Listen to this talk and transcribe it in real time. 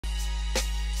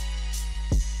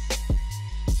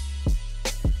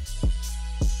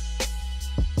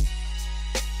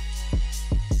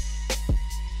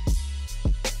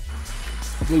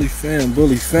Bully fam,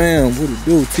 what it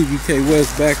do? TBK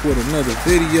Wes back with another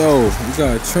video. We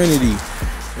got Triniti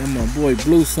and my boy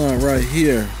Bluessaint right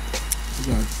here.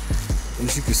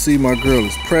 As you can see, my girl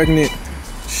is pregnant.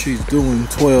 She's doing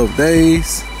 12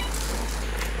 days.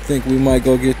 I think we might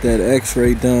go get that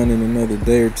x-ray done in another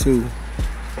day or two.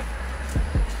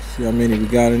 See how many we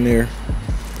got in there.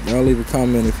 Y'all leave a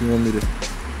comment if you want me to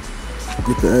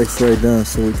get the x-ray done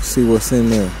so we can see what's in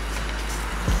there.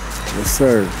 Yes,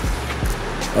 sir.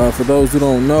 For those who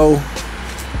don't know,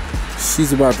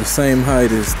 she's about the same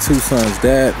height as Bluessaint's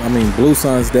dad.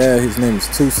 Bluessaint's dad. His name is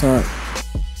Bluessaint.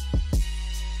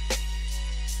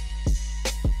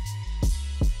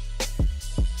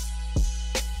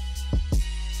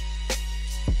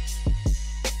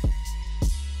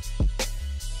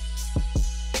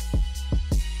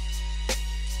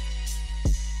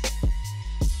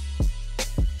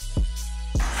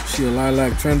 She a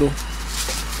lilac trindle.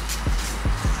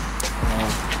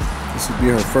 This would be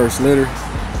her first litter.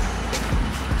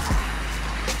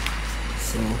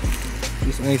 So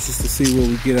just anxious to see what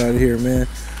we get out of here, man.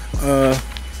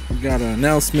 We got an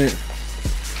announcement.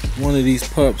 One of these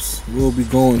pups will be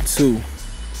going to,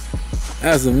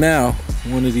 as of now,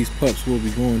 one of these pups will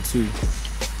be going to,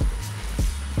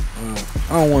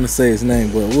 I don't want to say his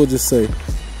name, but we'll just say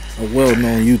a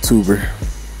well-known YouTuber.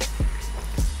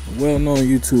 A well-known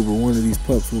YouTuber, one of these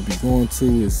pups will be going to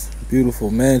his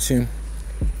beautiful mansion.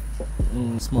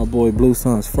 It's my boy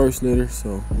Bluessaint's first litter,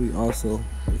 so we also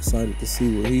excited to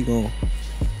see what he gonna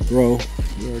throw.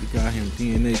 We already got him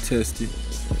DNA tested.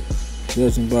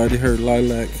 Judging by her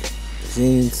lilac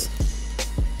genes,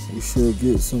 we should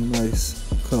get some nice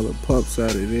colored pups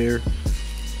out of there.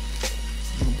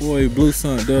 My boy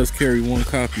Bluessaint does carry one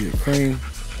copy of cream.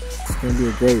 It's gonna be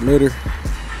a great litter. You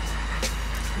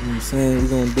know what I'm saying? We're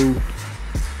gonna do,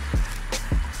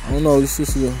 I don't know, this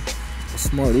is a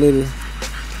smart litter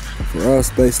for us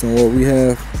based on what we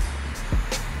have.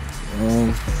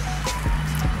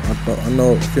 I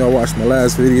know if y'all watched my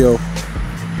last video,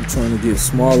 I'm trying to get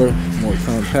smaller, more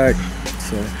compact,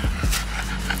 so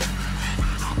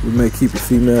we may keep a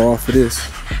female off of this,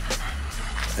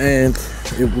 and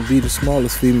it will be the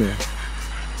smallest female.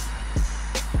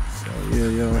 So yeah,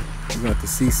 y'all, we got the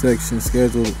C-section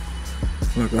scheduled,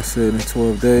 like I said, in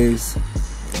 12 days.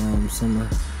 Some of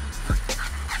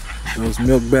those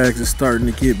milk bags are starting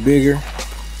to get bigger.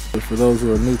 But for those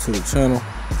who are new to the channel,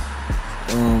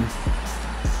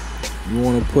 you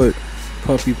want to put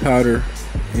puppy powder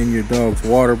in your dog's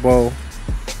water bowl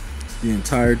the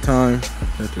entire time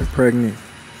that they're pregnant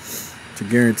to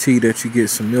guarantee that you get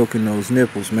some milk in those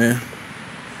nipples, man.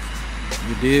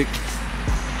 You dig?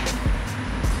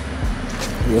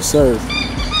 Yes, sir.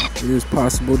 It is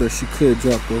possible that she could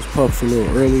drop those pups a little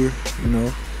earlier, you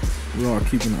know. We are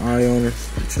keeping an eye on her,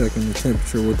 checking the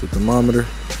temperature with the thermometer,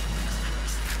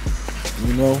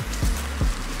 you know.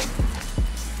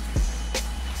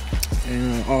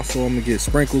 And also, I'm gonna get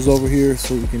Sprinkles over here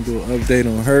so we can do an update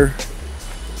on her.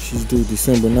 She's due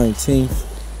December 19th.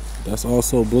 That's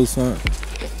also Bluessaint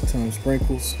times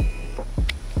Sprinkles.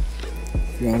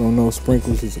 If y'all don't know,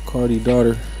 Sprinkles is a Cardi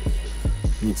daughter.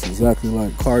 Looks exactly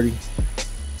like Cardi.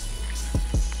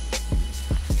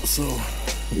 So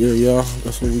yeah, y'all,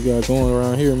 that's what we got going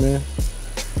around here, man.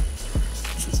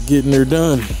 Just getting her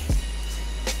done.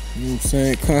 You know what I'm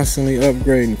saying? Constantly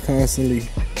upgrading, constantly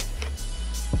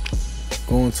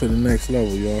going to the next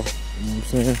level, y'all. You know what I'm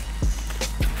saying?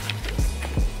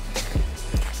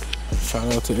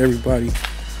 Shout out to everybody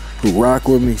who rock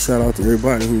with me. Shout out to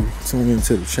everybody who tune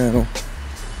into the channel. You know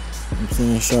what I'm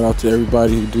saying? Shout out to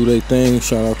everybody who do their thing.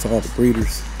 Shout out to all the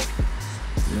breeders.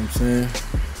 You know what I'm saying?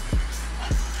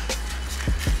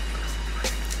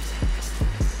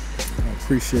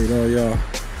 Appreciate all y'all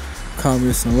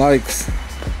comments and likes.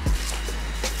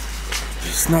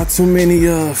 It's not too many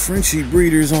Frenchie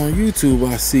breeders on YouTube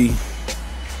I see. I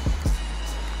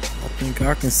think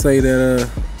I can say that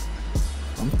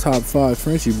I'm top 5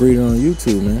 Frenchie breeder on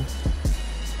YouTube, man.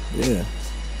 Yeah, I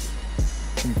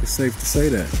think it's safe to say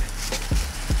that.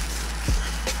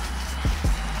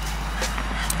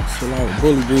 There's a lot of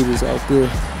bully breeders out there.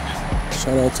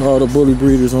 Shout out to all the bully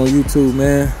breeders on YouTube,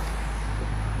 man.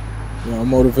 Y'all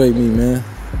motivate me, man. You know what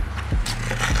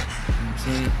I'm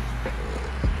saying?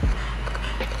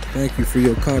 Thank you for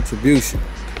your contribution.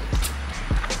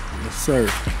 Yes, sir.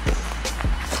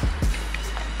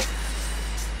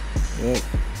 Yep.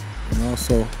 And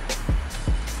also,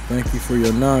 thank you for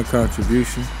your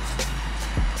non-contribution,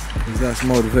 because that's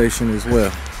motivation as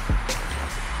well.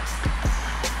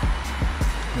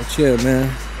 But yeah,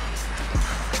 man.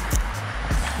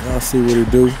 Y'all see what it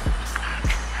do.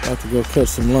 About to go catch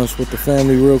some lunch with the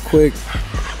family real quick.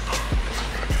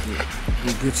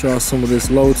 Get y'all some of this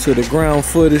low to the ground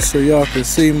footage so y'all can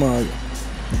see my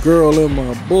girl and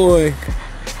my boy.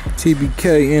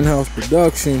 TBK in-house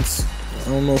productions. I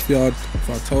don't know if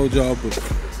I told y'all, but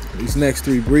these next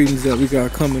 3 breedings that we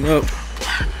got coming up.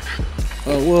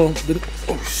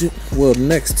 The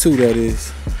next 2, that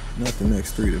is, not the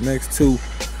next 3. The next 2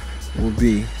 will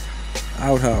be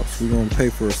outhouse. We're gonna pay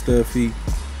for a stud feed.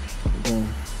 We're gonna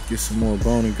get some more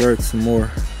bone and girth, some more.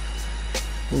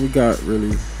 Well, we got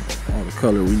really all the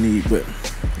color we need, but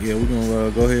yeah, we're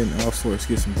gonna go ahead and outsource,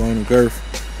 get some bone and girth,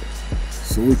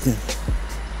 so we can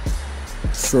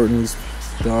shorten these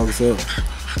dogs up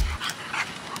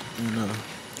and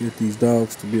get these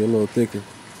dogs to be a little thicker.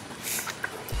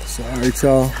 So alright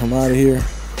y'all, I'm out of here.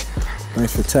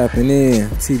 Thanks for tapping in.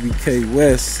 TBK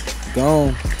Wes,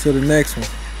 gone to the next one.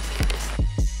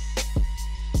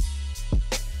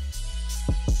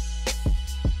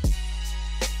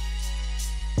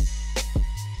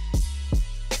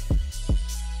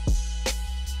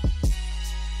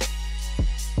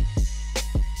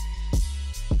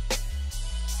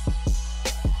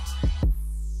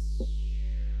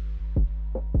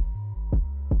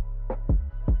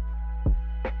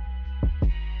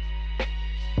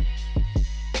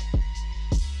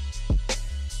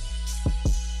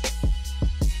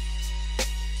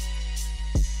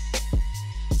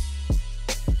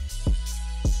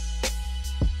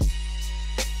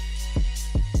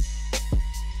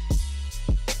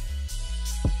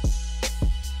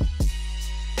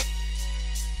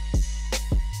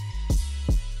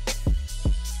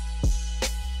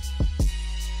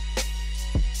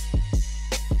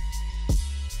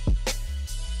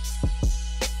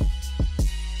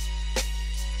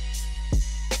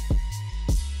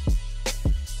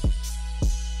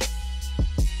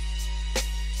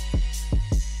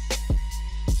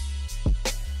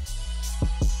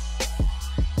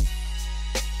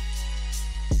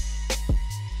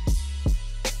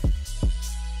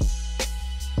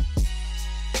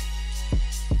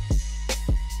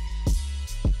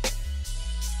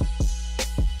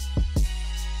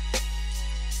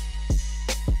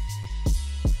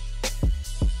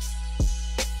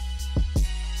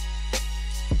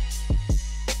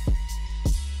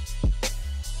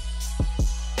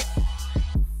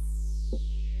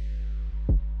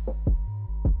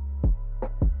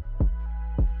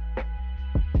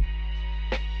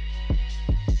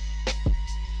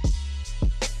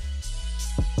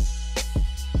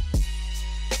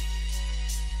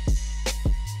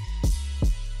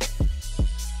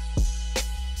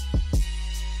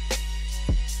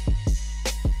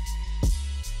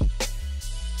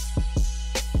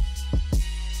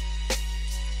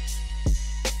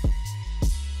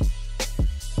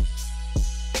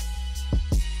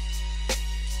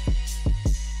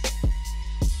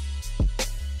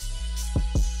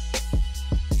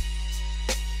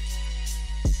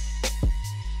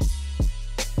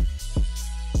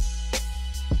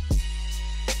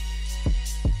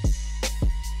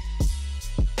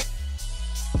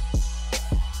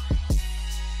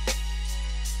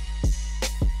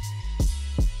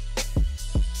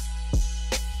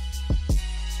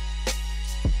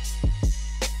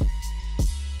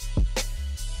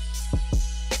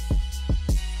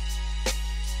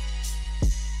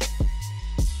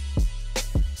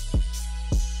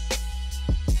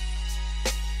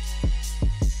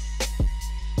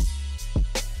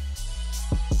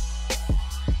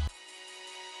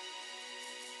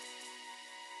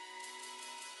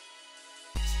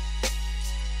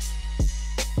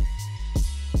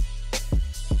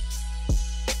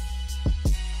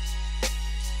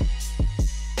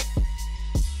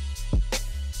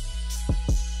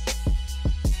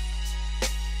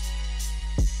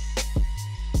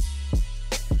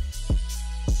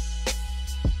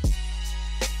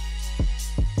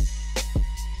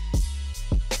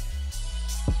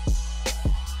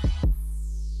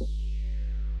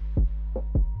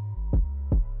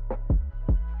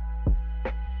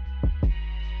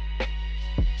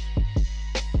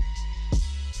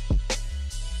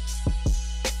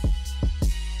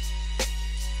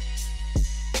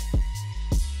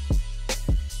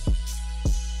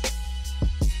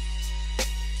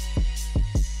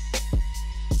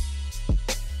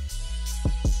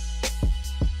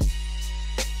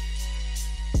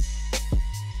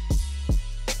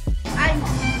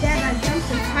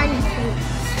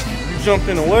 jumped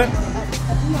in a what?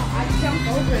 No, I jumped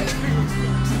over it.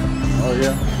 Oh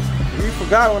yeah. You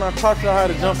forgot when I taught y'all how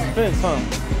to jump the fence, huh?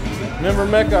 Remember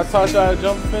Mecca, I taught y'all how to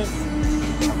jump the fence?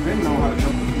 I didn't know how to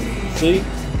jump the fence. See?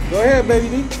 Go ahead, baby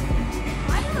D.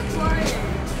 Why are you recording?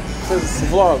 Because it's a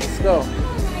vlog, let's go.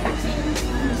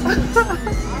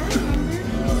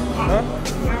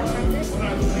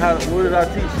 Huh? What did I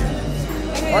teach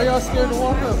you? Why y'all scared to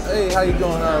walk up? Hey, how you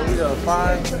doing? We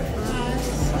fine.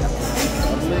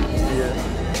 Yeah.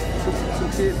 Two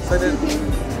kids. Say that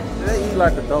they eat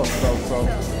like adults though, so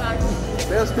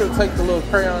they'll still take the little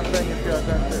crayon thing if y'all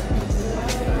got that.